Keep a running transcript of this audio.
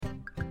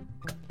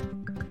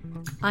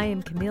I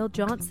am Camille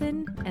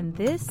Johnson, and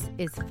this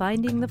is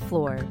Finding the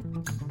Floor.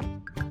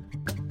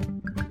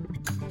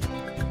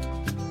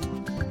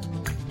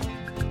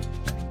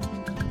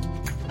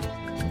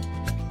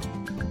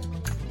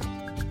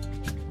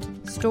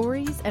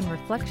 Stories and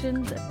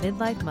reflections of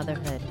midlife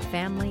motherhood,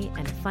 family,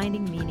 and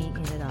finding meaning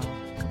in it all.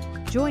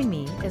 Join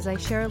me as I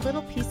share a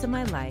little piece of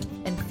my life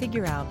and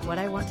figure out what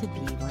I want to be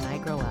when I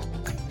grow up.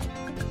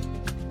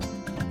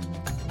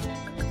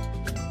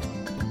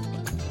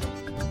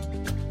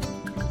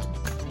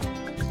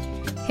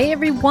 Hey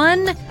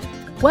everyone,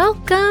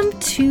 welcome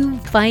to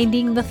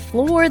Finding the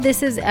Floor.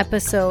 This is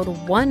episode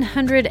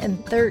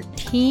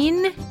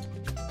 113,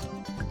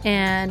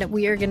 and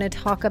we are going to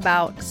talk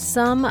about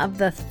some of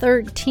the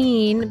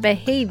 13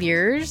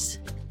 behaviors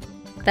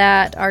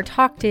that are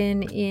talked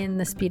in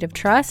The Speed of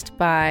Trust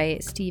by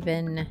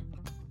Stephen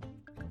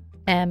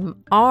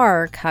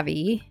M.R.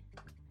 Covey,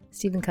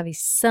 Stephen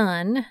Covey's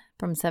son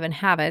from 7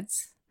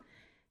 Habits.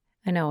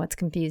 I know it's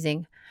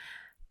confusing,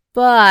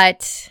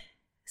 but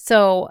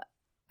so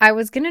I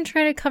was going to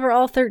try to cover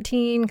all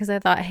 13 because I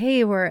thought,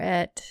 hey, we're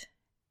at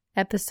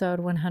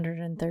episode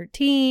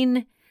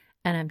 113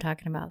 and I'm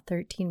talking about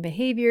 13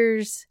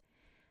 behaviors.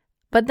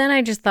 But then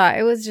I just thought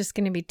it was just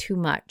going to be too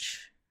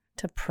much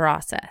to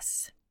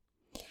process.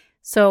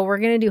 So we're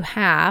going to do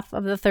half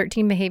of the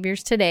 13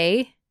 behaviors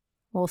today.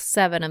 Well,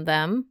 7 of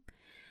them.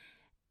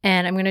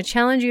 And I'm going to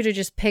challenge you to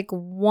just pick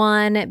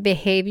one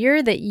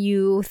behavior that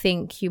you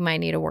think you might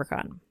need to work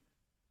on.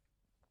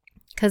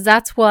 Because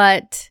that's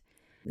what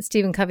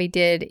Stephen Covey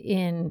did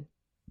in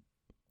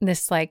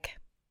this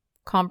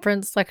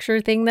conference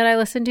lecture thing that I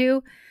listened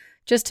to,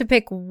 just to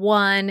pick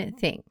one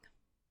thing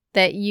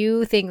that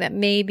you think that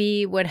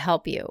maybe would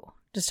help you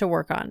just to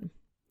work on.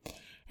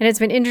 And it's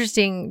been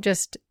interesting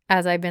just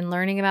as I've been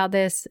learning about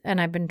this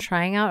and I've been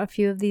trying out a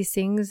few of these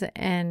things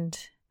and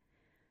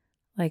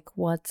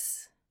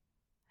what's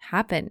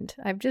happened.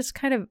 I've just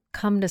kind of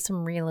come to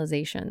some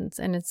realizations,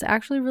 and it's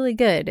actually really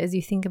good as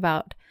you think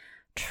about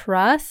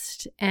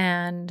trust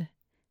and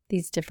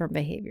these different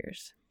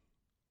behaviors.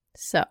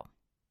 So,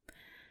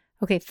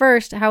 okay,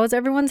 first, how was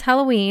everyone's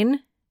Halloween?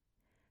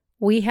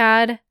 We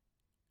had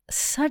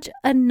such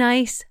a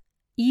nice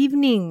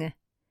evening,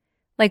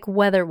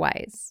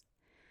 weather-wise.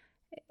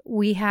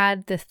 We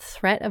had the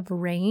threat of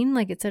rain,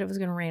 it said it was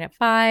going to rain at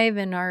 5,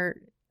 and our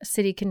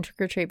city can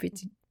trick-or-treat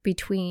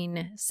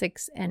between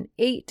 6 and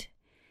 8,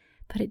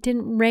 but it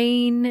didn't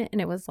rain,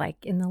 and it was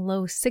in the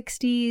low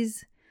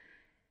 60s.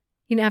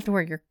 You didn't have to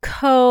wear your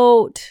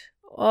coat.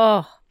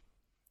 Oh,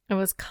 it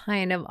was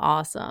kind of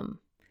awesome.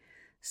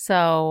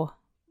 So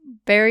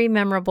very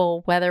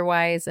memorable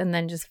weather-wise, and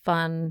then just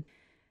fun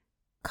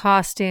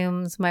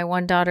costumes. My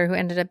one daughter, who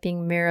ended up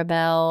being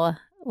Mirabelle,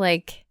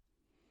 we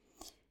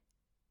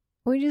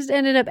just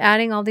ended up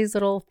adding all these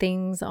little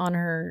things on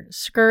her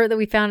skirt that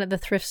we found at the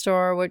thrift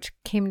store, which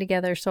came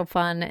together so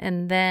fun.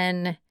 And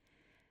then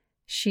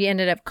she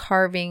ended up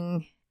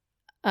carving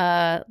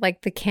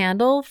the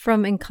candle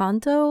from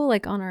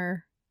Encanto, on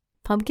our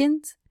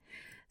pumpkins.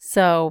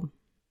 So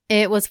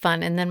it was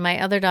fun. And then my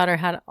other daughter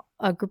had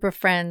a group of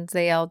friends.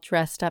 They all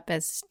dressed up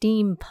as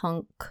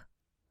steampunk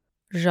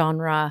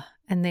genre.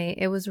 And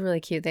it was really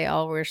cute. They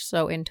all were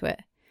so into it.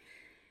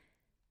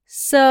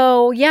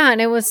 So yeah, and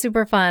it was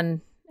super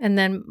fun. And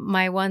then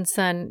my one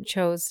son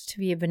chose to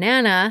be a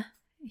banana.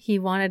 He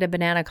wanted a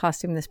banana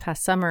costume this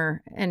past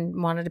summer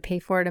and wanted to pay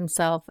for it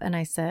himself. And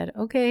I said,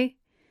 okay,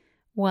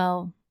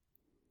 well,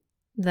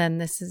 then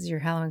this is your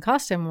Halloween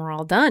costume. We're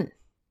all done.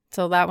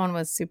 So that one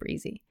was super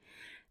easy.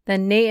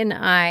 Then Nate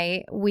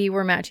and we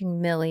were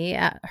matching Millie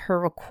at her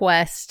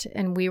request,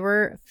 and we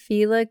were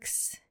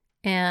Felix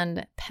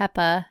and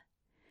Peppa.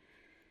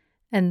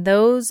 And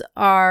those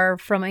are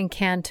from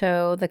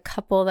Encanto, the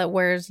couple that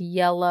wears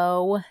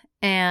yellow,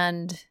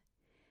 and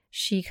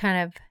she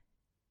kind of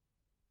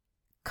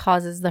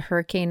causes the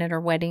hurricane at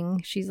her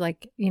wedding. She's the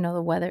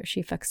weather.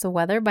 She affects the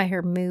weather by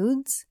her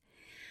moods.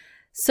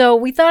 So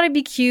we thought it'd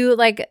be cute,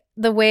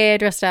 the way I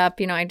dressed up.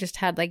 I just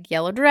had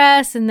yellow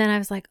dress, and then I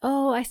was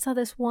oh, I saw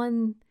this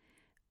one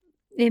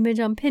image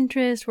on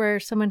Pinterest where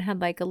someone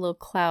had a little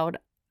cloud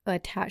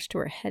attached to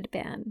her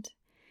headband.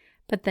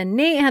 But then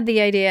Nate had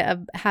the idea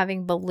of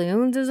having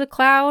balloons as a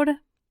cloud,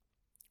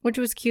 which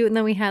was cute, and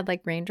then we had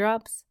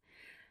raindrops.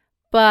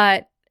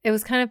 But it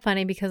was kind of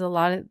funny because a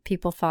lot of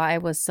people thought I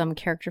was some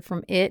character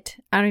from It.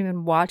 I don't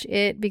even watch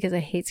It because I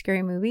hate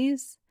scary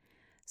movies.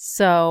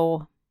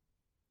 So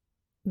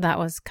that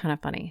was kind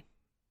of funny.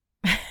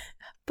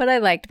 But I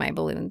liked my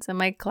balloons and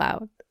my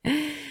cloud.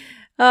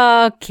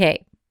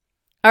 Okay.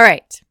 All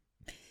right.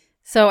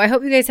 So I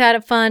hope you guys had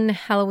a fun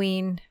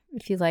Halloween.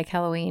 If you like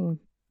Halloween.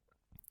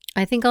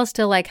 I think I'll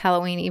still like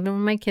Halloween even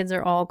when my kids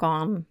are all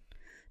gone.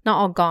 Not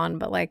all gone,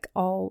 but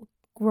all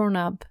grown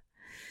up.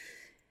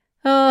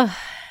 I'm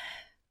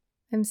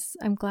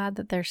glad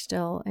that they're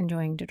still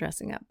enjoying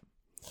dressing up.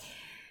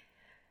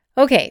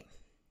 Okay.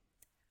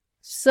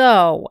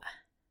 So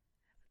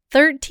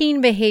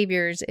 13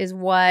 behaviors is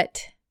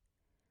what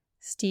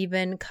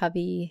Stephen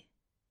Covey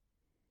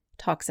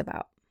talks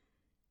about.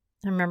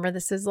 Remember,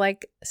 this is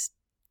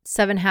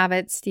 7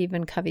 Habits,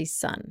 Stephen Covey's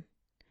son.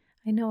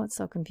 I know it's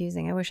so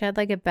confusing. I wish I had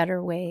like a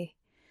better way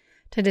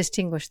to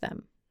distinguish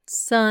them.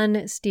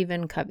 Son,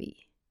 Stephen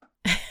Covey.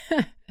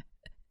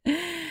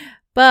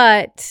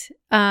 But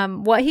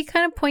what he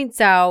kind of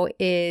points out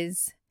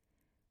is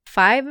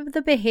 5 of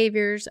the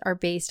behaviors are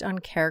based on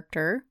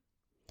character.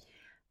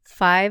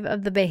 5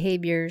 of the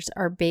behaviors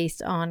are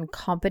based on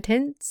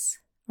competence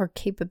or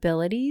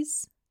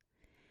capabilities.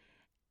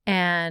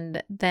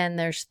 And then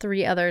there's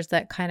 3 others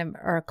that kind of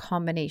are a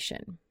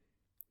combination.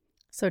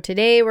 So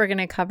today we're going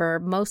to cover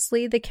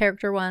mostly the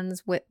character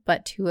ones,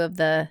 but 2 of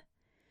the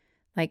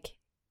like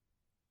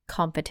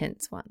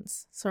competence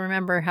ones. So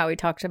remember how we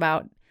talked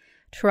about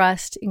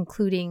trust,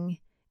 including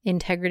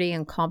integrity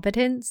and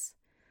competence.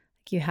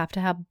 You have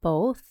to have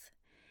both.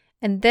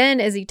 And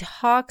then as he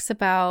talks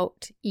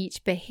about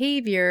each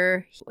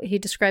behavior, he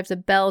describes a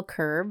bell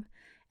curve,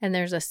 and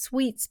there's a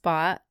sweet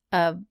spot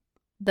of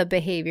the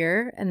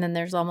behavior, and then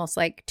there's almost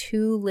like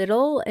too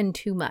little and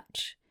too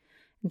much.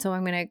 And so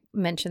I'm going to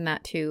mention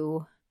that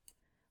too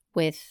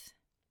with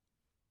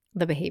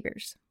the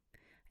behaviors.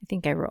 I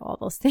think I wrote all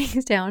those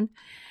things down.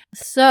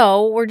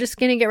 So we're just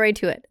going to get right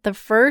to it. The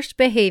first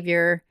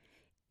behavior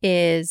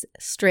is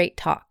straight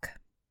talk,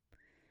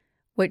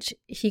 which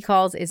he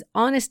calls is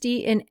honesty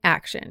in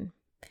action.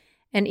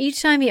 And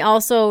each time he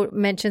also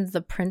mentions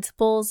the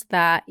principles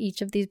that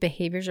each of these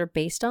behaviors are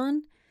based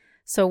on.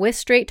 So with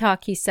straight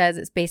talk, he says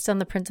it's based on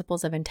the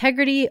principles of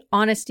integrity,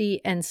 honesty,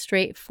 and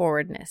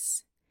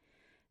straightforwardness.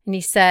 And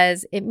he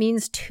says it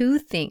means 2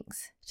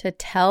 things: to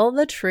tell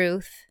the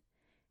truth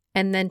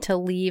and then to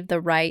leave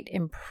the right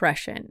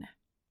impression.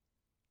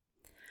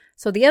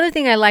 So the other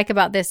thing I like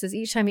about this is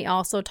each time he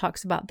also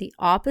talks about the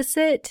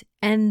opposite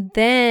and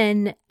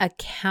then a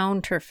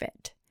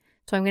counterfeit.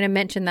 So I'm going to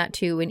mention that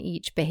too in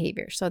each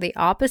behavior. So the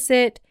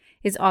opposite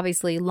is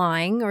obviously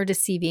lying or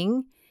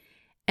deceiving.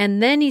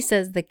 And then he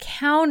says the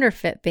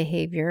counterfeit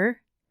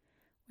behavior,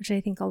 which I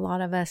think a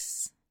lot of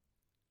us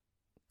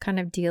kind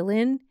of deal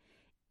in,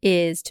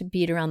 is to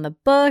beat around the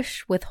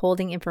bush,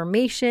 withholding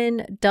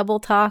information, double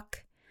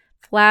talk,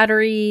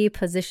 flattery,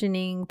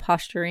 positioning,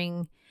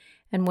 posturing,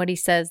 and what he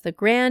says, the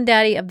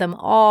granddaddy of them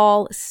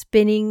all,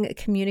 spinning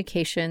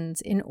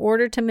communications in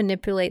order to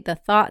manipulate the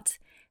thoughts,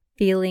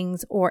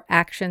 feelings, or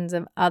actions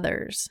of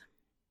others.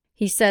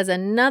 He says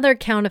another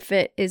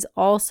counterfeit is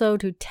also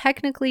to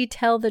technically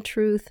tell the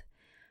truth,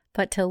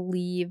 but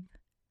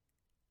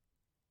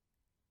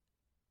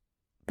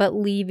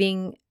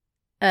leaving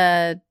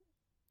a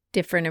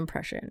different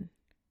impression.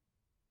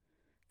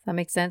 Does that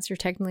make sense? You're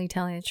technically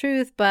telling the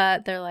truth,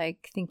 but they're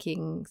like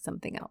thinking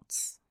something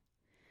else.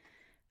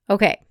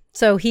 Okay.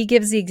 So he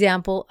gives the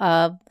example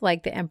of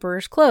like the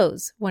emperor's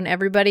clothes, when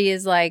everybody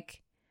is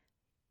like,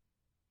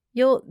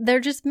 they're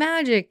just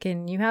magic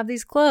and you have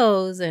these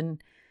clothes,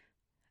 and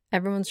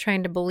everyone's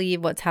trying to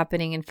believe what's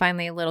happening. And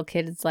finally a little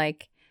kid is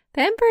like,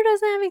 the emperor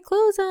doesn't have any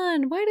clothes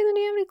on. Why doesn't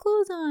he have any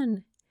clothes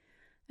on?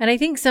 And I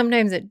think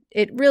sometimes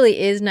it really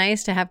is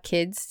nice to have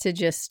kids to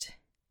just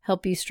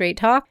help you straight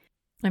talk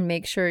and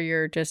make sure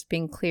you're just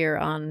being clear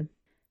on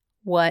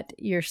what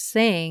you're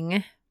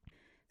saying.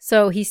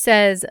 So he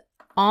says,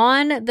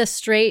 on the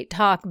straight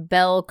talk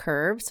bell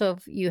curve, so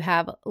if you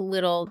have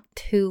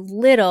too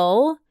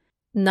little,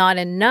 not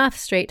enough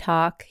straight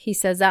talk, he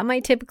says that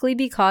might typically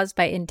be caused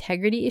by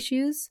integrity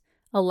issues,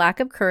 a lack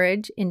of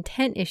courage,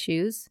 intent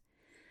issues,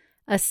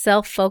 a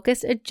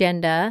self-focused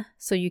agenda,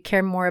 so you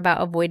care more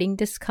about avoiding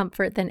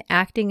discomfort than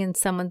acting in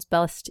someone's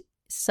best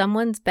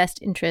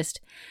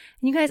interest.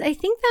 And you guys, I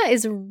think that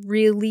is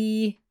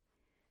really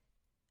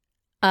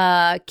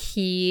a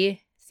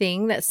key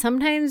thing, that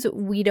sometimes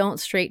we don't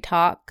straight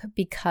talk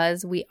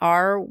because we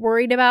are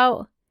worried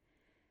about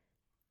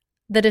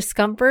the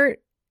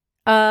discomfort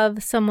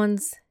of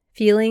someone's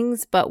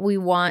feelings, but we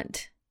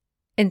want,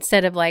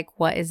 instead of like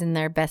what is in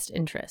their best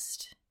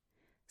interest.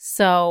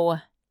 So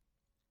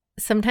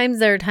sometimes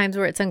there are times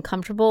where it's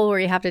uncomfortable, where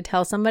you have to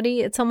tell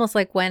somebody. It's almost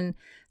like when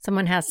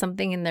someone has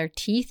something in their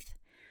teeth,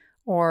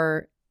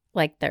 or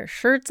like their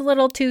shirt's a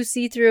little too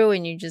see-through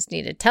and you just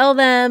need to tell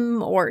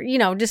them, or,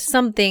 just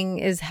something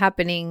is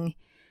happening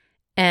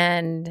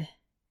and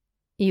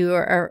you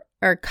are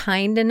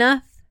kind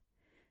enough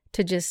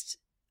to just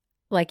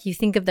like, you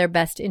think of their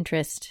best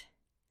interest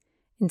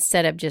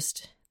instead of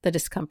just the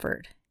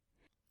discomfort.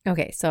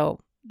 Okay, so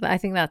I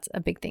think that's a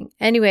big thing.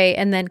 Anyway,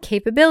 and then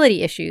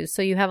capability issues.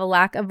 So you have a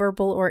lack of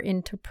verbal or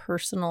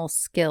interpersonal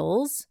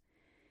skills.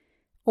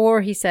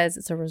 Or he says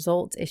it's a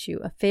results issue,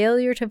 a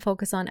failure to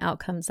focus on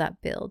outcomes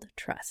that build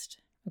trust.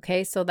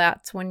 Okay, so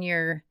that's when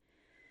you're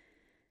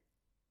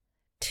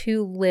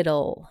too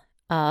little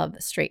of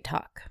straight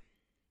talk.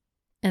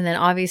 And then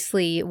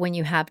obviously when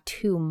you have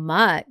too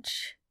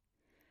much,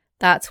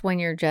 that's when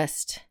you're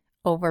just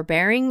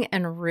overbearing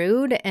and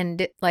rude,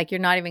 and like you're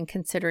not even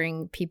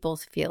considering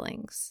people's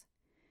feelings.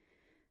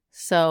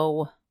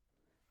 So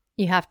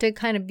you have to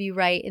kind of be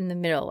right in the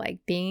middle, like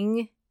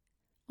being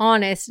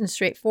honest and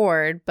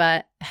straightforward,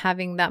 but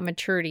having that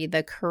maturity,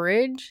 the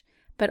courage,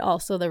 but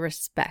also the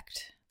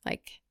respect,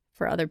 like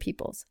for other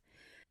people's.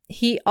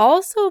 He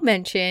also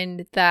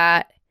mentioned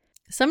that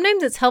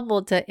sometimes it's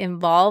helpful to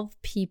involve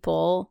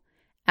people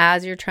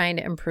as you're trying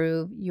to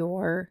improve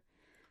your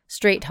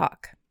straight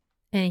talk.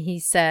 And he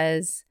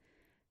says,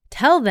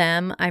 tell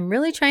them I'm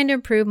really trying to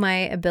improve my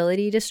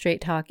ability to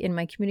straight talk in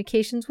my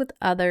communications with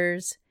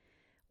others.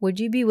 Would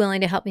you be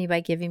willing to help me by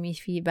giving me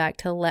feedback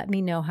to let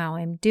me know how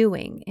I'm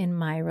doing in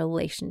my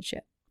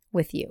relationship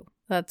with you?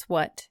 That's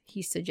what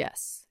he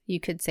suggests you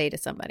could say to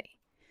somebody.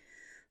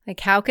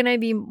 Like, how can I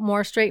be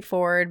more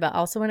straightforward, but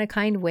also in a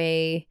kind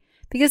way?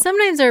 Because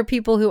sometimes there are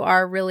people who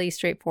are really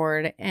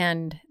straightforward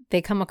and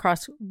they come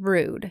across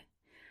rude.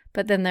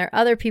 But then there are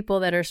other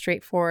people that are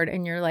straightforward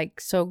and you're like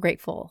so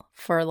grateful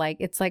for, like,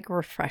 it's like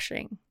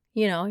refreshing.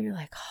 You know, you're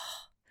like,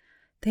 oh,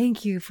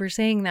 thank you for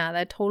saying that.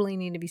 That totally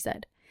need to be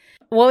said.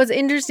 What was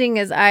interesting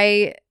is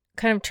I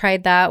kind of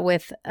tried that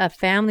with a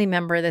family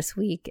member this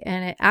week,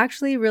 and it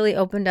actually really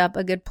opened up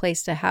a good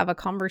place to have a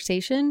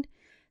conversation.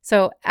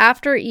 So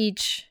after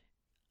each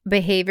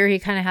behavior, he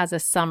kind of has a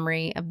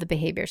summary of the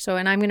behavior. So,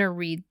 and I'm going to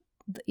read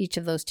each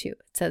of those two.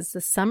 It says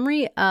the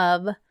summary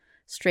of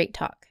straight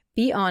talk.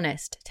 Be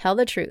honest. Tell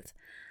the truth.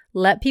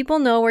 Let people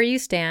know where you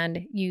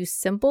stand. Use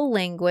simple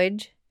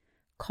language.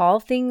 Call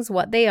things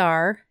what they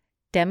are.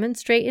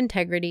 Demonstrate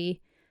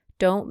integrity.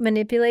 Don't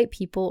manipulate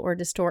people or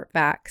distort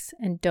facts,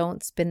 and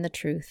don't spin the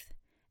truth,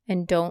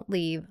 and don't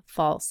leave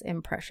false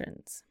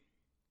impressions.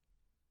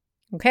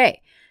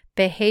 Okay,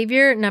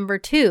 behavior number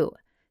 2,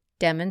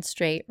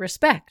 demonstrate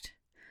respect.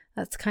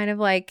 That's kind of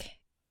like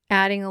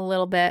adding a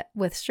little bit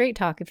with straight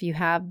talk. If you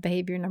have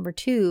behavior number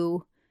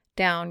 2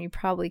 down, you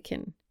probably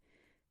can,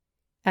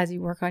 as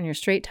you work on your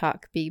straight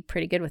talk, be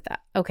pretty good with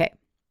that. Okay,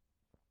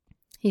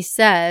 he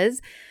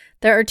says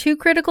there are 2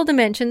 critical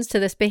dimensions to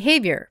this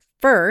behavior.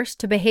 First,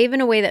 to behave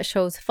in a way that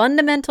shows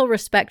fundamental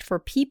respect for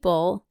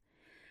people.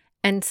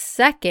 And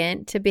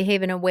second, to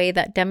behave in a way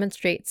that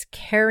demonstrates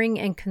caring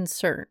and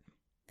concern.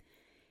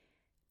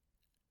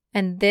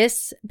 And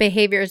this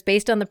behavior is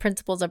based on the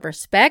principles of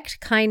respect,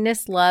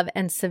 kindness, love,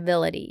 and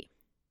civility.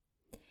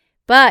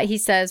 But he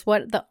says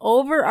what the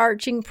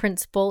overarching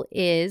principle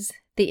is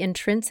the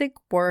intrinsic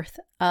worth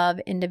of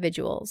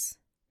individuals,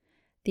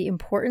 the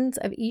importance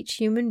of each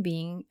human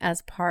being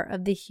as part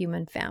of the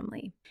human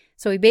family.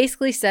 So he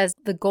basically says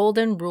the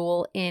golden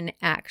rule in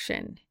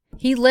action.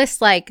 He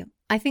lists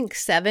I think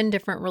 7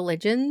 different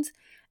religions,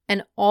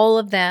 and all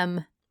of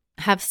them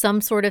have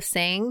some sort of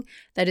saying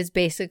that is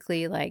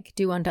basically like,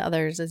 do unto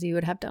others as you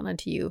would have done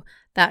unto you,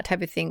 that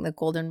type of thing, the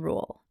golden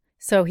rule.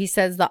 So he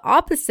says the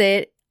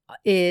opposite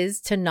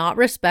is to not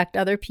respect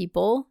other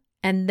people,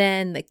 and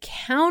then the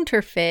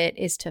counterfeit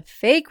is to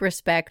fake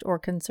respect or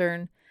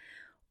concern.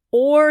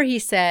 Or he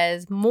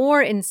says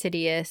more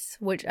insidious,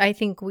 which I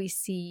think we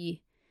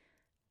see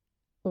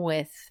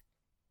with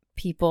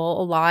people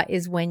a lot,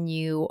 is when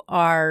you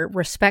are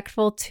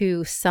respectful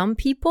to some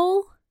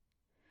people,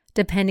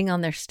 depending on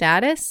their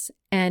status,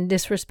 and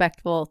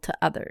disrespectful to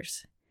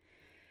others.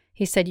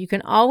 He said you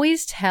can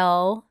always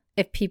tell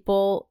if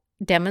people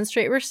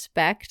demonstrate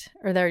respect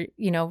or they're,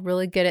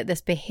 really good at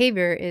this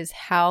behavior is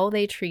how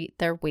they treat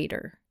their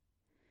waiter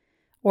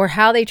or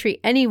how they treat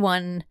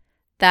anyone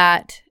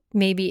that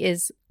maybe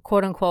is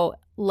quote unquote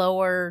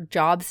lower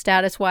job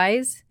status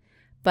wise,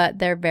 but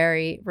they're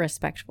very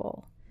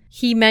respectful.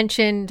 He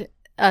mentioned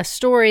a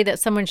story that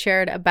someone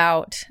shared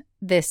about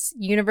this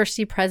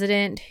university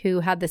president who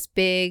had this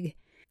big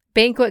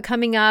banquet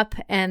coming up,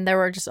 and there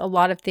were just a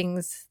lot of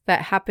things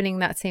that happening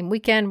that same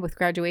weekend with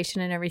graduation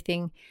and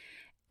everything.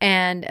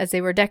 And as they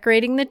were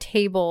decorating the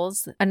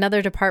tables,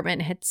 another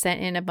department had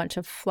sent in a bunch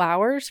of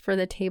flowers for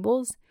the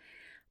tables,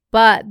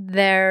 but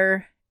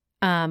their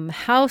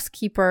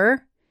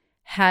housekeeper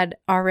had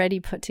already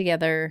put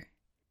together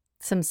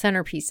some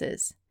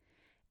centerpieces.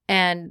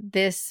 And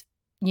this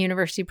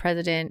university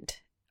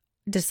president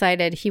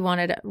decided he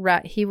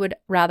would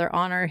rather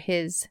honor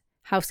his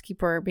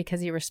housekeeper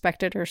because he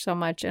respected her so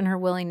much and her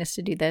willingness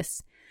to do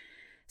this.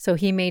 So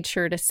he made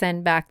sure to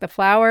send back the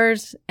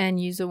flowers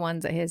and use the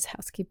ones that his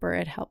housekeeper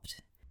had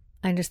helped.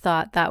 I just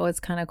thought that was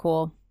kind of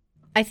cool.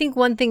 I think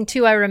one thing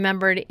too I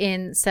remembered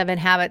in 7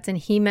 Habits, and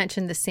he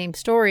mentioned the same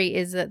story,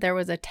 is that there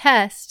was a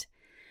test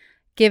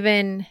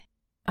given,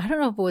 I don't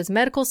know if it was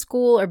medical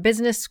school or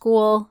business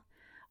school,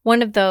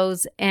 one of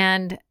those,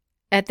 and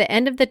at the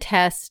end of the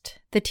test,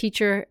 the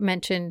teacher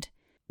mentioned,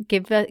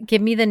 give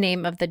me the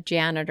name of the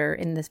janitor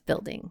in this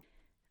building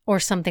or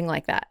something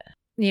like that.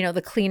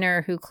 The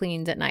cleaner who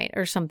cleans at night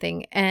or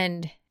something.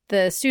 And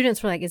the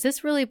students were like, is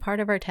this really part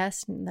of our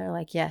test? And they're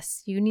like,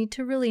 yes, you need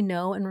to really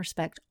know and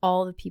respect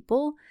all the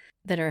people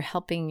that are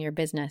helping your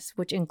business,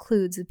 which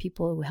includes the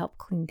people who help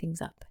clean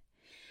things up.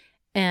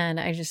 And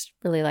I just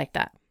really like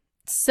that.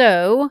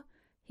 So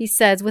he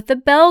says with the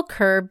bell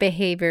curve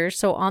behavior,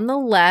 so on the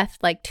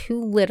left, like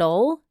too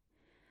little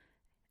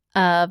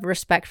of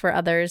respect for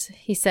others,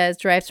 he says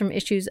derives from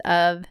issues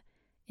of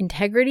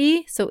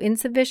integrity, so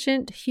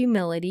insufficient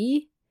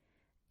humility,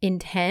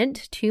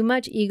 intent, too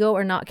much ego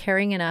or not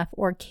caring enough,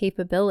 or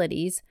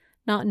capabilities,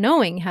 not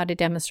knowing how to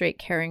demonstrate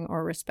caring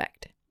or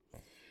respect.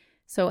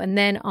 So, and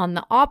then on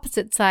the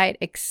opposite side,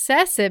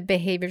 excessive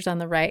behaviors on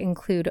the right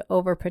include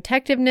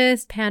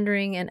overprotectiveness,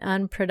 pandering, and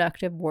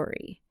unproductive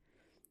worry.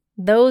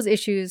 Those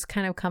issues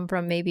kind of come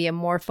from maybe a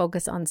more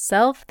focus on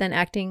self than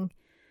acting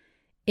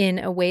in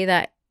a way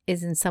that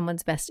is in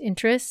someone's best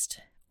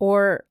interest,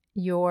 or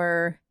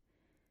your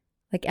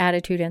like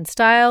attitude and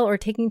style, or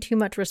taking too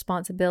much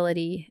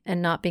responsibility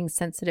and not being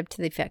sensitive to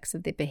the effects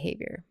of the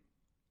behavior.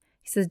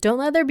 He says, don't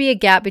let there be a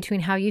gap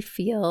between how you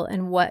feel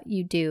and what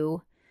you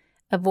do.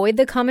 Avoid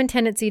the common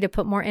tendency to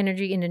put more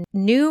energy into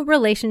new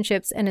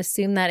relationships and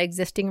assume that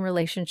existing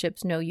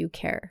relationships know you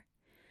care.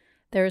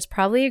 There is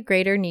probably a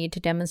greater need to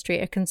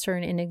demonstrate a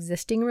concern in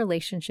existing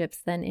relationships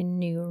than in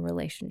new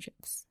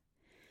relationships.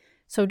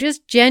 So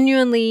just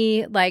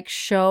genuinely like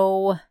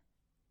show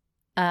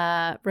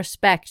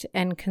respect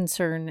and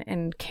concern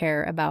and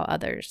care about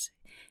others.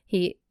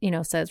 He,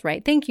 says,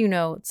 write thank you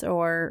notes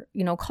or,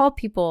 call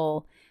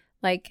people,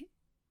 like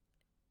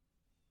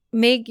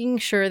making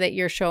sure that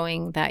you're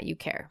showing that you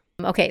care.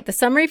 Okay, the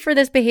summary for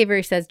this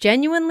behavior says,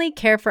 genuinely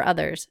care for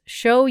others,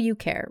 show you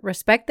care,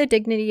 respect the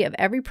dignity of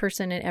every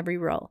person in every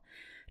role.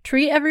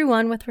 Treat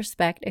everyone with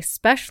respect,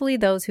 especially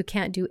those who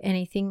can't do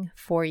anything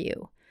for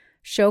you.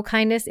 Show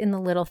kindness in the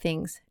little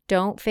things.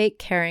 Don't fake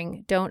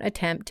caring. Don't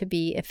attempt to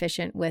be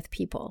efficient with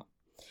people.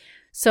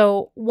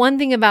 So one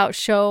thing about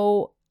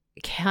show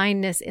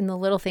kindness in the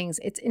little things,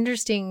 it's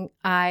interesting.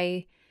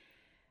 I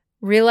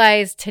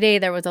realized today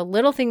there was a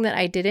little thing that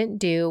I didn't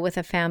do with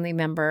a family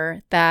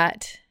member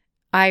that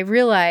I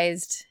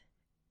realized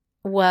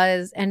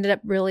ended up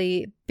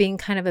really being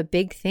kind of a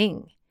big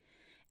thing.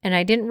 And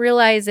I didn't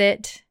realize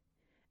it.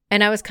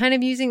 And I was kind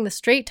of using the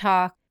straight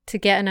talk to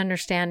get an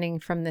understanding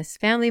from this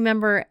family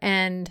member.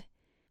 And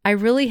I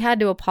really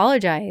had to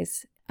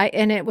apologize.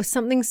 And it was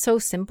something so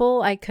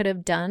simple I could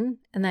have done,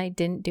 and I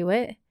didn't do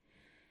it.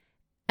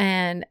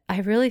 And I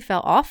really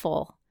felt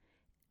awful.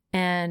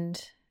 And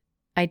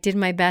I did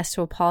my best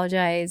to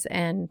apologize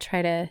and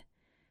try to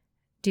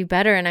do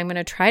better. And I'm going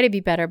to try to be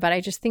better. But I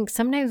just think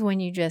sometimes when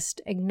you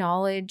just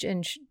acknowledge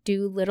and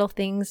do little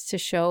things to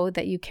show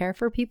that you care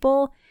for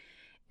people,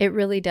 it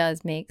really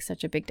does make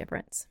such a big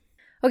difference.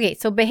 Okay,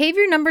 so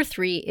behavior number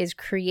 3 is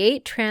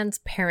create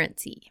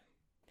transparency.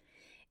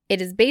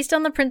 It is based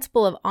on the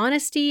principle of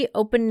honesty,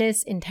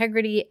 openness,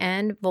 integrity,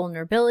 and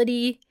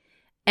vulnerability.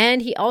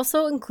 And he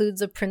also includes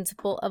the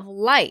principle of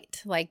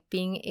light, like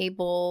being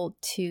able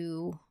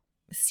to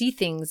see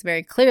things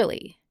very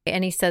clearly.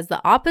 And he says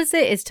the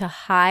opposite is to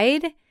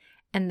hide,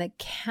 and the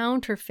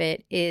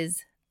counterfeit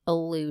is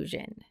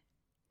illusion.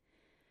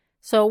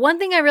 So one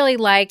thing I really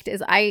liked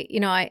is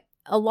a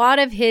lot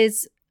of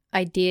his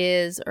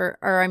ideas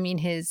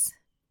his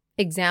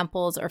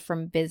examples are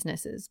from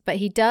businesses, but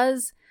he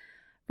does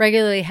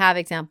regularly have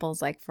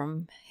examples like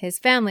from his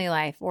family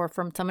life or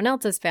from someone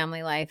else's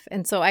family life.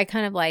 And so I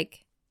kind of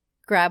like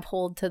grab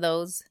hold to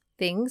those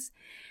things.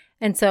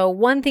 And so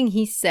one thing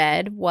he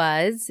said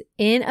was,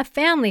 in a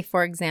family,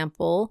 for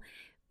example,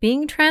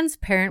 being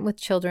transparent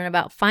with children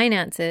about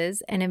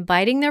finances and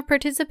inviting their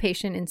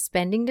participation in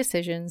spending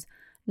decisions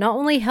not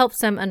only helps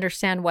them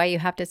understand why you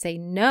have to say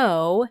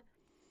no,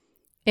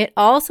 it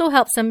also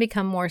helps them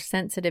become more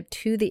sensitive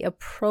to the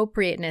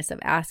appropriateness of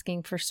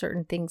asking for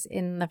certain things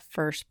in the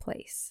first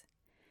place.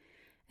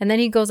 And then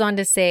he goes on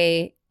to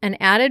say, an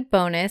added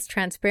bonus,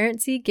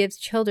 transparency gives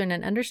children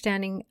an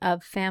understanding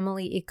of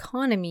family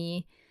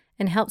economy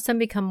and helps them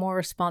become more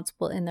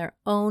responsible in their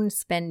own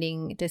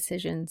spending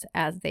decisions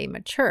as they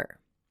mature.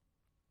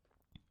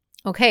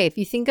 Okay, if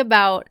you think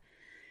about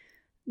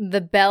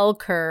the bell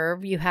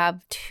curve, you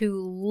have too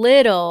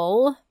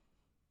little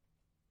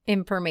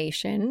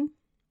information,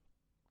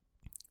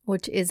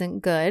 which isn't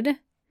good.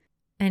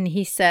 And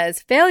he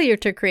says, failure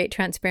to create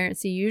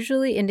transparency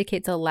usually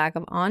indicates a lack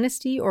of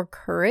honesty or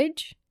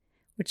courage,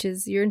 which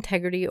is your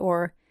integrity,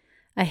 or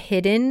a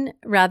hidden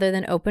rather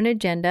than open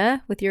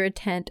agenda with your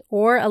intent,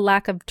 or a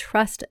lack of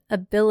trust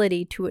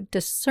ability to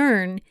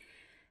discern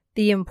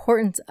the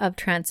importance of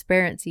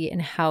transparency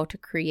and how to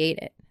create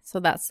it. So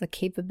that's the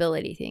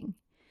capability thing.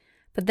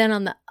 But then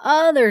on the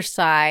other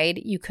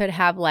side, you could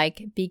have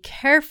like, be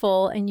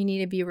careful and you need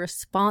to be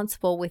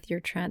responsible with your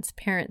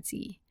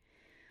transparency.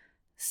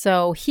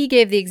 So he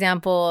gave the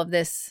example of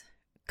this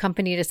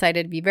company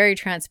decided to be very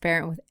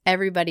transparent with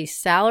everybody's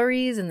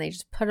salaries and they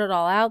just put it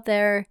all out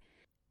there.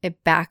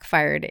 It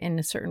backfired in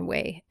a certain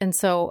way. And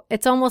so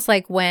it's almost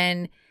like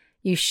when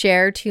you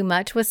share too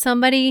much with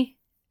somebody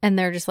and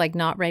they're just like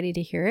not ready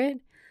to hear it.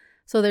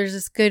 So there's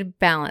this good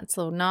balance.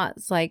 So not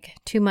like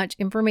too much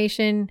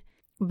information,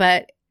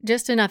 but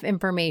just enough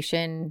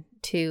information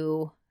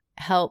to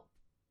help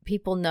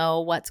people know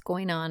what's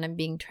going on and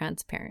being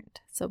transparent.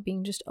 So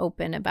being just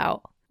open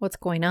about what's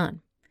going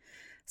on.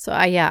 So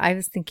I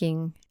was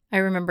thinking, I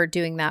remember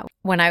doing that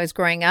when I was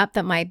growing up,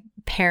 that my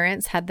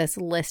parents had this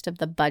list of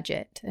the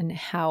budget and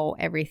how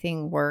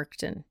everything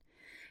worked. And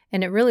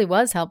it really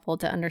was helpful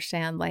to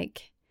understand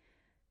like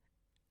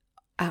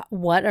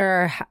what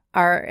are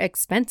our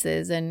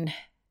expenses and,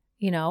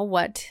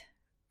 what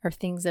are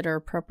things that are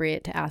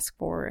appropriate to ask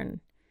for. And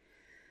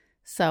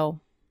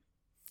so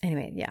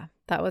anyway,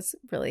 that was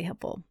really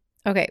helpful.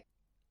 Okay.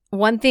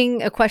 One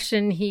thing, a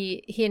question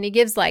he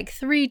gives like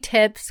 3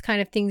 tips,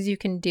 kind of things you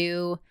can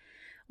do.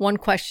 One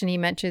question he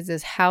mentions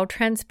is, how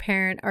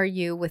transparent are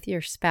you with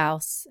your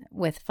spouse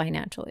with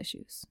financial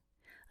issues?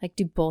 Like,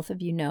 do both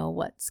of you know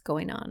what's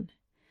going on?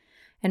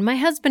 And my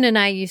husband and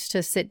I used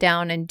to sit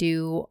down and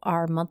do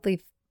our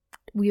monthly,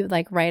 we would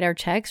like write our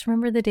checks.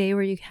 Remember the day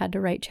where you had to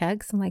write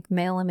checks and like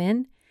mail them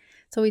in?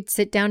 So we'd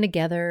sit down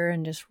together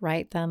and just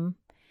write them.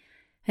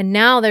 And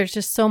now there's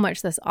just so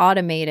much that's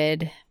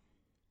automated.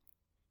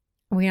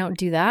 We don't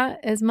do that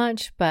as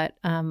much, but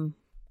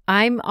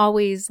I'm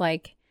always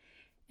like,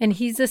 and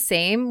he's the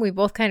same. We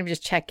both kind of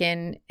just check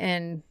in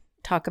and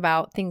talk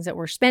about things that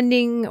we're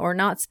spending or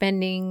not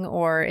spending,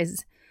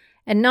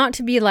 and not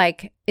to be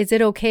like, is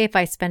it okay if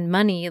I spend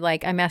money?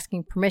 Like I'm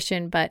asking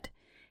permission, but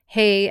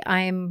hey,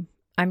 I'm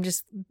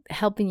just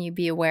helping you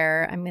be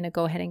aware. I'm going to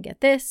go ahead and get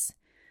this.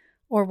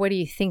 Or what do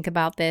you think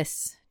about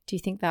this? Do you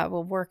think that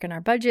will work in our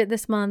budget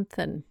this month?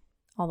 And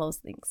all those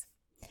things.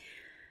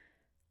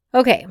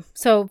 Okay,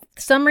 so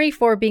summary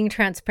for being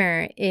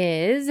transparent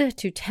is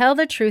to tell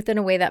the truth in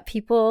a way that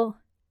people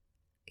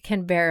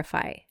can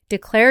verify.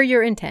 Declare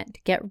your intent.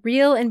 Get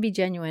real and be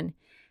genuine.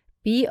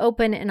 Be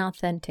open and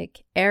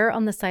authentic. Err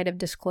on the side of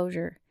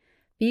disclosure.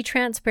 Be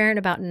transparent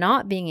about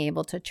not being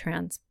able to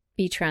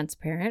be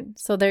transparent.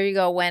 So there you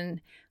go.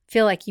 When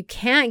feel like you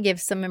can't give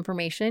some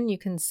information, you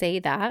can say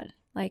that.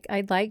 Like,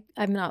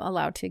 I'm not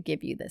allowed to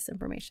give you this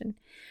information.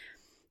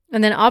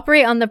 And then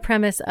operate on the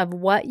premise of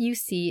what you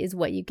see is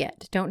what you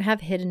get. Don't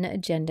have hidden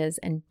agendas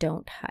and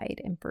don't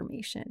hide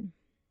information.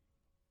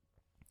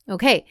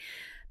 Okay.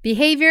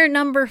 Behavior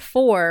number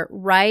 4,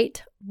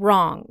 right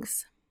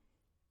wrongs,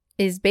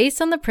 is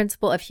based on the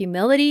principle of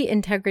humility,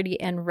 integrity,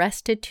 and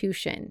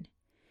restitution.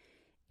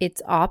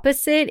 Its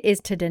opposite is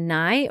to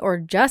deny or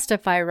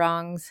justify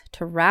wrongs,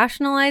 to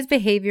rationalize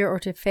behavior, or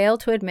to fail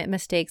to admit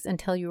mistakes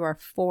until you are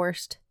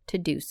forced to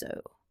do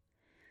so.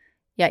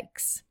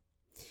 Yikes.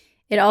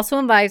 It also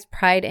involves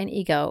pride and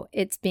ego.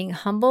 It's being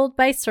humbled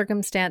by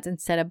circumstance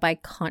instead of by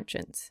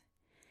conscience.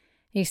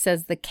 He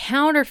says the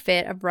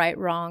counterfeit of right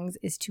wrongs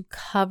is to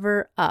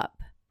cover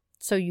up.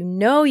 So you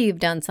know you've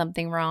done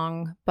something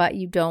wrong, but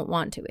you don't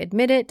want to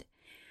admit it.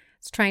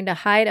 It's trying to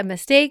hide a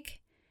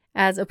mistake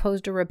as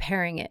opposed to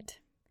repairing it.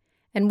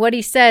 And what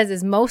he says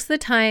is most of the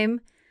time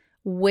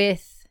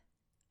with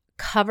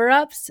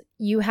cover-ups,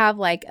 you have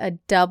like a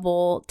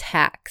double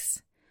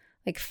tax.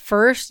 Like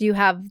first you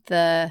have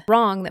the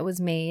wrong that was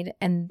made,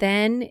 and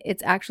then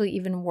it's actually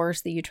even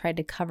worse that you tried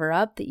to cover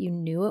up that you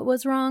knew it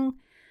was wrong.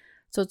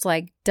 So it's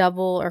like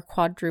double or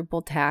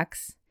quadruple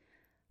tax.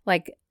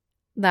 Like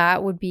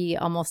that would be,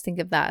 almost think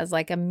of that as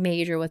like a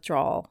major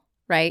withdrawal,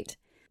 right?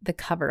 The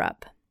cover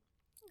up.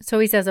 So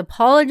he says,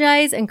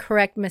 apologize and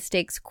correct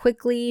mistakes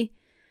quickly.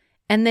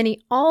 And then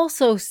he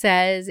also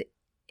says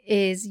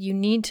is you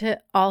need to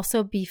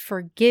also be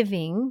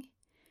forgiving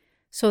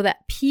so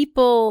that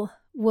people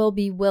will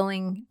be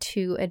willing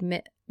to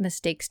admit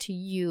mistakes to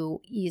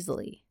you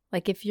easily.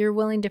 Like if you're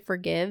willing to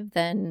forgive,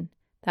 then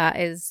that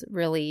is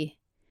really,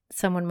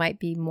 someone might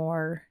be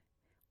more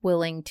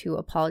willing to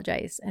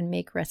apologize and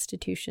make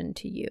restitution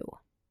to you.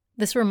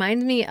 This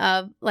reminds me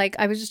of, like,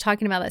 I was just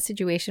talking about that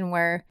situation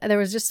where there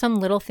was just some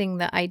little thing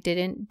that I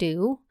didn't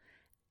do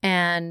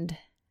and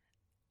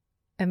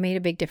it made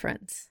a big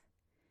difference.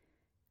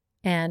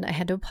 And I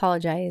had to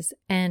apologize.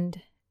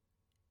 And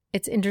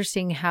it's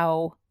interesting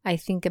how I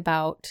think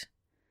about,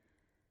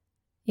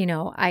 you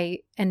know, I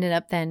ended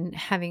up then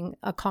having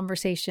a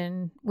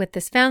conversation with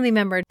this family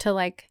member to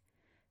like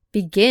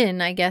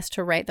begin, I guess,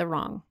 to right the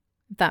wrong,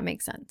 if that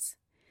makes sense.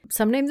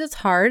 Sometimes it's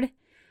hard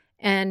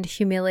and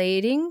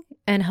humiliating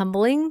and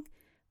humbling,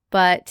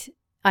 but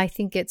I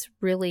think it's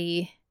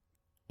really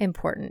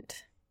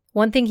important.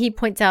 One thing he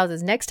points out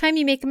is next time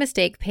you make a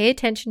mistake, pay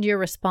attention to your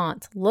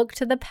response. Look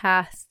to the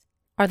past.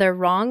 Are there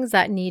wrongs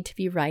that need to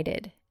be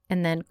righted?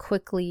 And then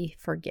quickly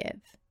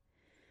forgive.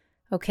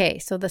 Okay,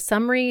 so the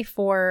summary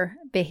for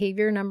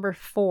behavior number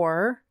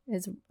 4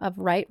 is of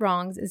right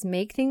wrongs is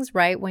make things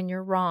right when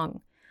you're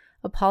wrong.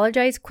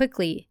 Apologize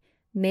quickly.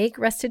 Make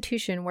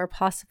restitution where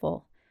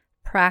possible.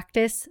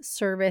 Practice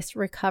service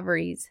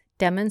recoveries.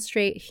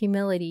 Demonstrate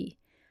humility.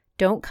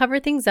 Don't cover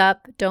things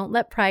up. Don't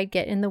let pride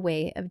get in the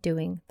way of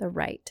doing the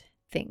right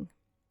thing.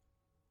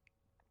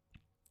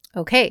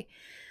 Okay.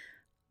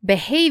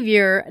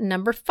 Behavior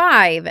number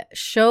 5,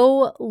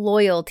 show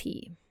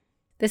loyalty.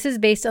 This is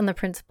based on the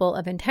principle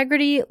of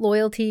integrity,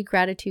 loyalty,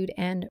 gratitude,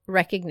 and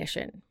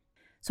recognition.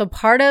 So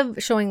part of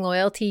showing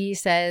loyalty, he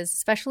says,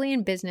 especially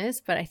in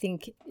business, but I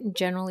think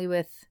generally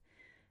with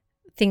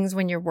things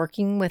when you're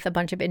working with a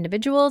bunch of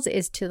individuals,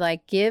 is to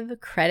like give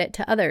credit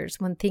to others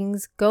when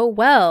things go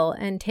well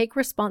and take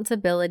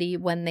responsibility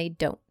when they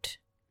don't.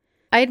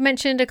 I had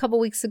mentioned a couple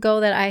weeks ago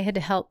that I had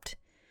helped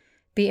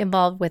be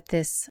involved with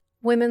this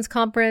women's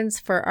conference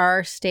for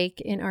our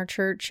stake in our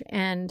church,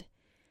 and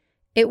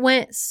it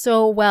went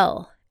so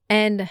well.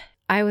 And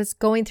I was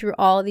going through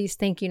all of these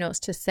thank you notes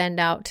to send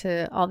out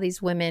to all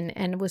these women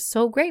and was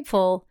so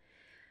grateful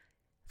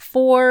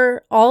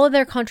for all of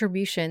their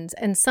contributions.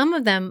 And some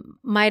of them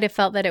might have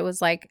felt that it was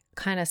like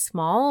kind of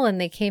small and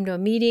they came to a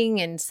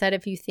meeting and said a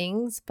few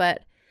things.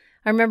 But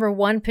I remember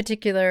one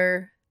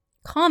particular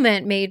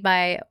comment made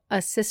by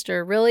a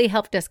sister really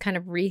helped us kind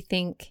of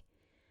rethink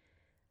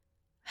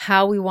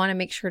how we want to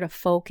make sure to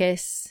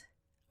focus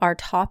our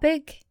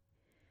topic,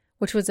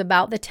 which was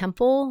about the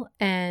temple.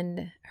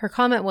 And her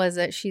comment was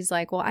that she's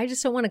like, well, I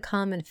just don't want to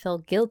come and feel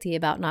guilty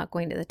about not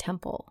going to the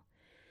temple.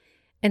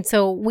 And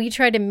so we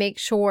tried to make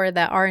sure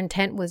that our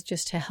intent was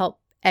just to help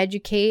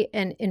educate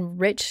and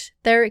enrich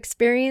their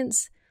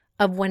experience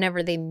of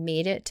whenever they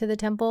made it to the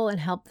temple and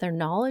help their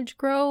knowledge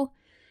grow.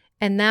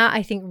 And that,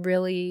 I think,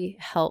 really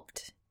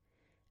helped.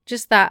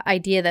 Just that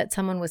idea that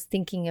someone was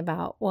thinking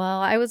about,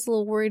 well, I was a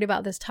little worried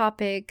about this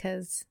topic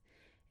because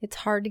it's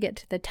hard to get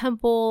to the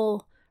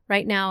temple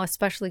right now,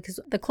 especially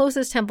because the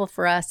closest temple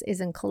for us is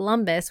in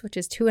Columbus, which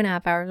is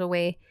 2.5 hours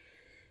away.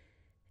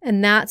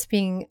 And that's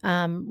being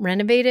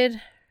renovated.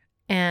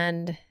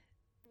 And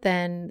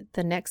then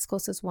the next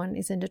closest one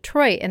is in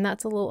Detroit, and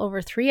that's a little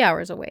over 3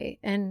 hours away.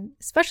 And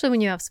especially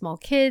when you have small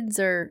kids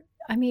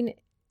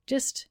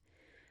just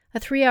a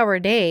 3-hour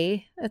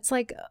day, it's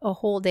like a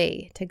whole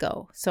day to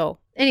go. So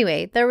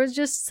anyway, there was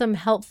just some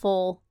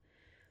helpful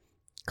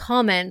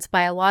comments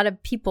by a lot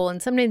of people.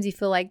 And sometimes you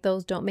feel like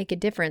those don't make a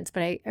difference,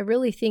 but I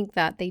really think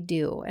that they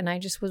do. And I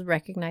just was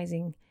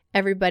recognizing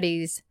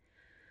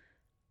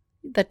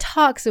the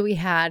talks that we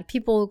had,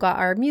 people who got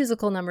our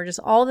musical number, just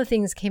all the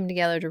things came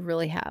together to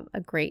really have a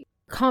great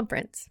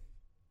conference.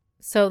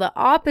 So the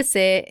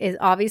opposite is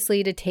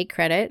obviously to take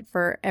credit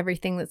for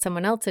everything that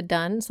someone else had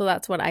done. So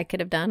that's what I could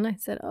have done. I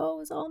said, oh, it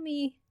was all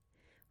me,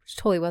 which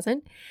totally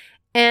wasn't.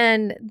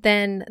 And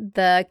then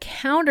the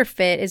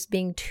counterfeit is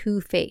being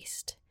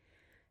two-faced,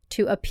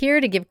 to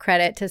appear to give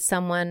credit to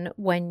someone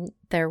when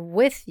they're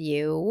with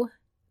you,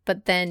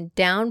 but then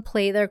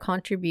downplay their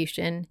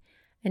contribution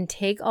and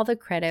take all the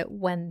credit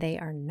when they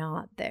are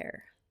not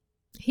there.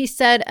 He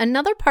said,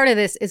 another part of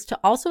this is to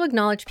also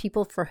acknowledge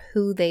people for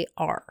who they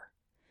are,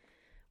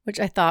 which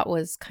I thought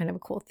was kind of a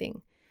cool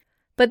thing.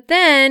 But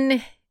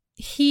then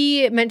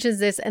he mentions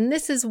this, and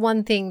this is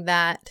one thing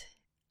that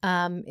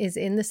is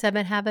in the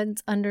 7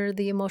 habits under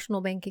the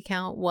emotional bank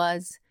account,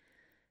 was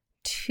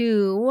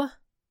to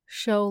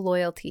show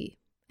loyalty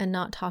and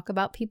not talk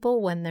about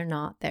people when they're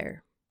not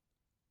there.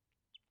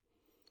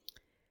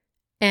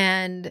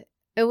 And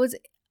it was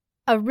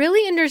a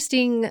really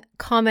interesting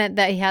comment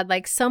that he had,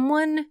 like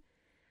someone,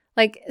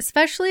 like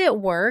especially at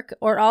work,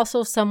 or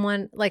also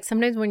someone, like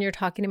sometimes when you're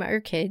talking about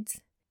your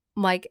kids,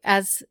 like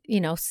as,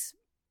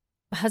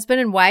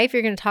 husband and wife,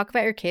 you're going to talk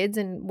about your kids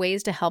and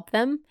ways to help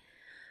them.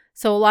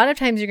 So a lot of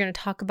times you're going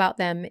to talk about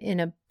them in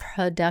a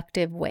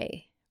productive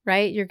way,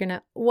 right?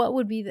 What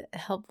would be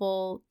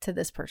helpful to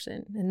this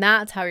person? And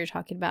that's how you're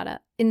talking about it,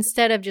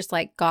 instead of just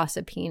like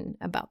gossiping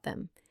about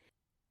them.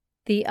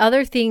 The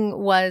other thing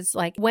was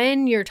like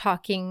when you're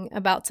talking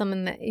about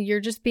someone, that you're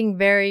just being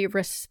very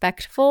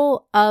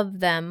respectful of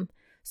them,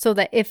 so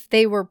that if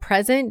they were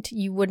present,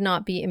 you would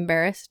not be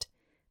embarrassed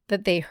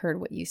that they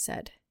heard what you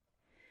said.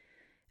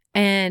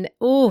 And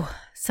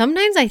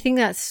sometimes I think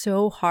that's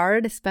so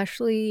hard,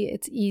 especially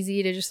it's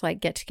easy to just like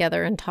get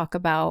together and talk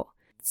about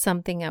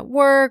something at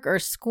work or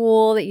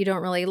school that you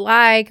don't really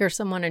like, or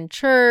someone in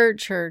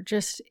church, or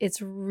just,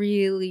 it's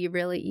really,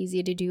 really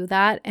easy to do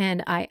that.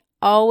 And I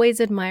always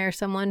admire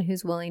someone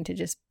who's willing to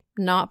just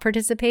not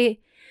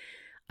participate.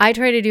 I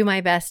try to do my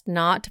best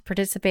not to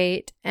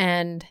participate,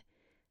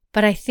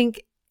 but I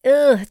think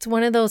it's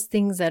one of those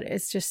things that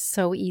it's just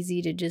so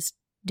easy to just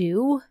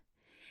do.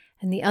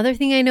 And the other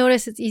thing I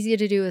notice it's easy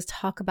to do is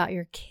talk about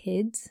your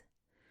kids.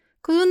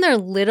 Because when they're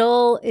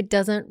little, it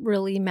doesn't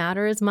really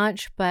matter as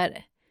much, but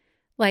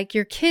like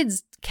your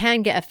kids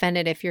can get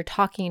offended if you're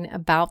talking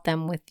about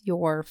them with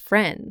your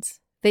friends,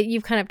 that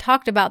you've kind of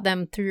talked about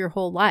them through your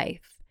whole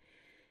life.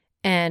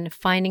 And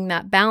finding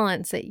that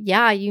balance that,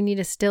 you need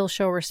to still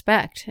show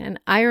respect. And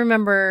I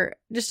remember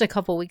just a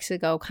couple weeks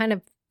ago kind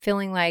of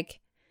feeling like,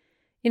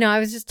 I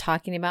was just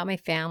talking about my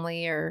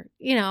family, or,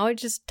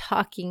 just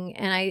talking.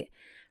 And I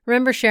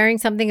remember sharing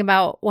something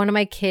about one of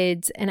my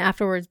kids, and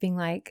afterwards being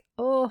like,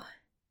 oh,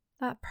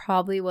 that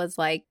probably was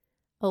like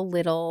a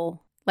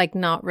little, like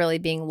not really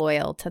being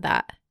loyal to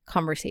that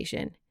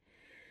conversation.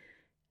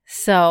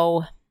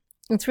 So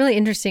it's really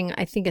interesting,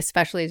 I think,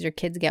 especially as your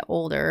kids get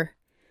older,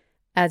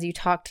 as you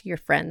talk to your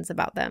friends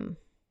about them,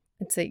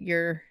 it's that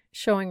you're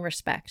showing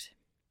respect.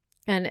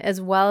 And as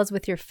well as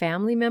with your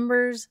family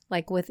members,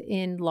 like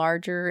within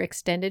larger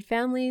extended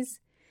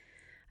families,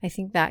 I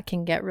think that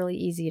can get really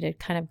easy to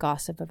kind of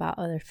gossip about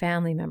other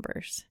family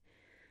members.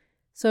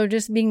 So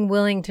just being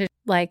willing to,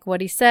 like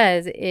what he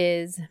says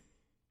is,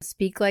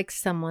 speak like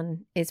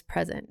someone is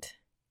present.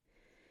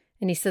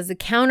 And he says the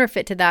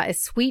counterfeit to that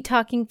is sweet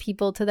talking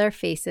people to their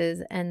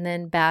faces and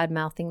then bad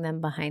mouthing them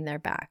behind their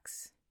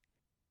backs.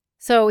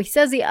 So he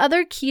says the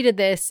other key to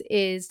this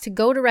is to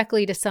go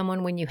directly to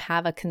someone when you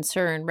have a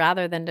concern,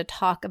 rather than to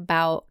talk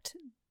about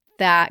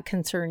that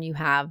concern you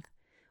have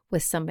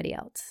with somebody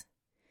else.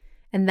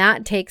 And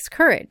that takes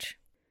courage.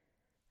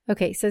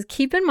 Okay, it says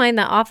keep in mind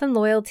that often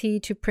loyalty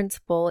to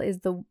principle is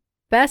the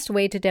best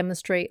way to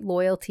demonstrate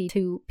loyalty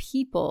to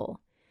people.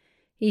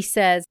 He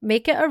says,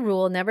 make it a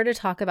rule never to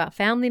talk about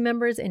family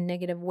members in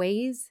negative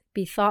ways.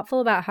 Be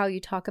thoughtful about how you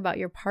talk about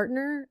your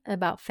partner,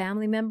 about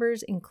family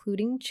members,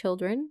 including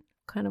children,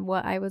 kind of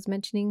what I was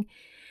mentioning,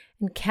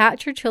 and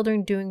catch your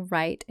children doing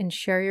right and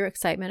share your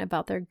excitement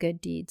about their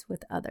good deeds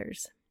with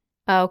others.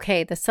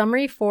 Okay, the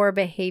summary for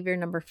behavior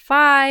number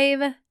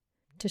 5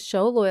 to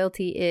show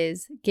loyalty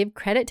is give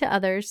credit to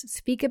others,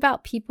 speak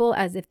about people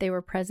as if they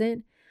were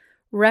present,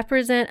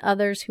 represent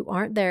others who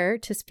aren't there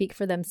to speak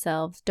for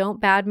themselves. Don't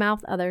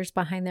badmouth others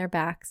behind their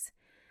backs.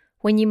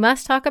 When you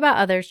must talk about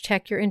others,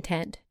 check your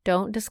intent.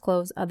 Don't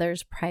disclose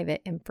others'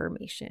 private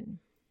information.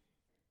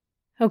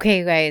 Okay,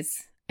 you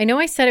guys. I know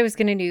I said I was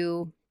going to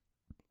do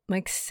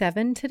like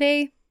 7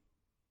 today,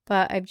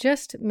 but I've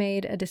just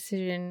made a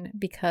decision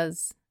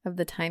because of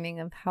the timing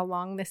of how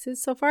long this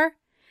is so far.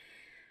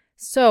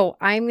 So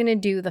I'm going to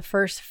do the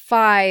first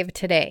 5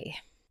 today.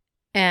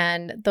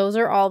 And those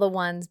are all the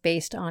ones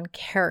based on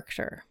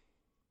character.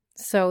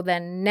 So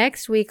then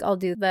next week, I'll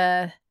do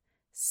the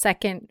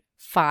second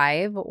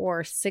 5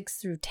 or 6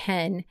 through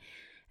 10.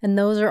 And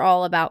those are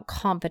all about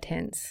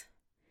competence.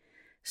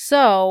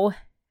 So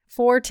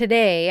for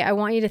today, I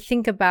want you to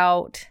think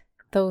about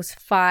those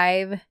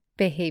 5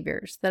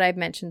 behaviors that I've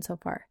mentioned so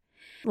far.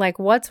 Like,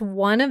 what's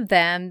one of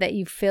them that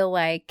you feel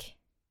like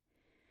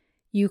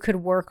you could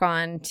work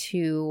on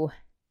to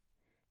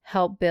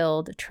help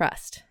build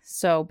trust?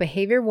 So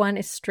behavior 1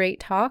 is straight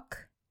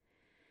talk.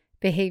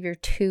 Behavior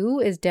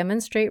 2 is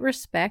demonstrate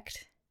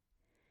respect.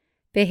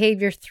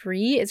 Behavior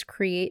 3 is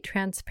create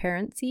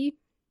transparency.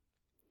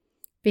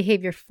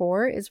 Behavior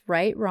 4 is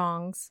right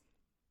wrongs.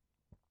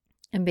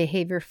 And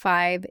behavior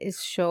 5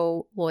 is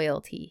show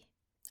loyalty.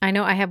 I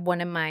know I have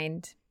one in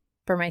mind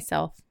for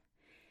myself.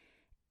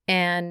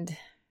 And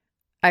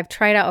I've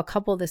tried out a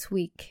couple this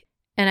week.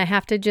 And I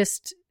have to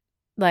just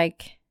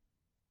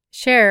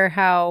share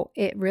how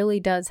it really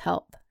does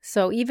help.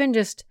 So even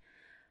just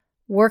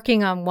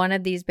working on one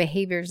of these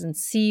behaviors and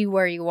see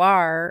where you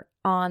are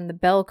on the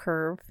bell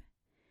curve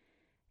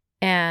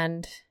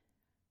and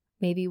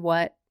maybe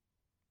what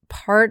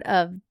part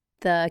of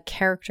the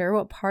character,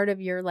 what part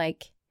of your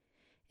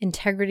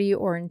integrity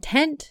or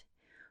intent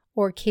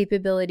or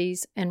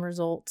capabilities and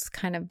results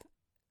kind of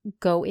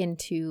go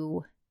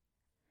into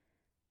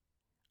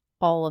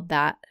all of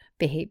that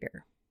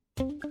behavior.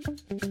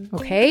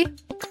 Okay?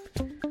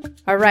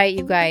 All right,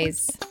 you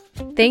guys.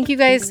 Thank you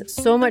guys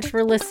so much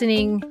for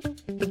listening.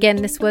 Again,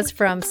 this was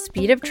from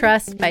Speed of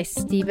Trust by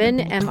Stephen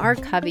M.R.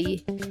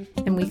 Covey,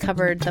 and we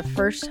covered the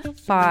first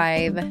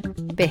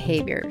 5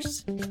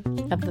 behaviors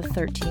of the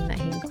 13 that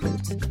he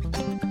includes.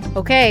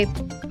 Okay,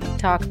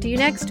 talk to you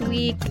next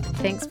week.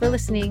 Thanks for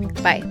listening.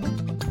 Bye.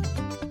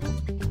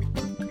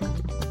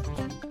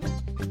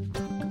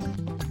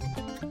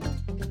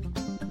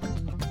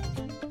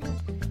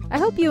 I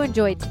hope you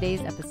enjoyed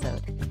today's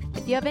episode.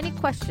 If you have any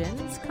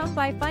questions, come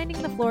by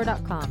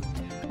findingthefloor.com,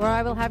 where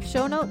I will have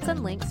show notes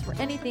and links for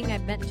anything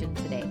I've mentioned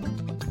today.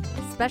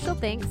 Special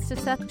thanks to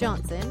Seth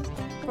Johnson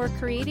for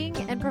creating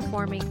and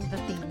performing the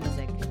theme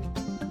music.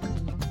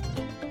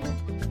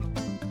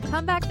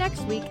 Come back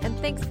next week, and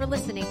thanks for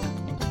listening.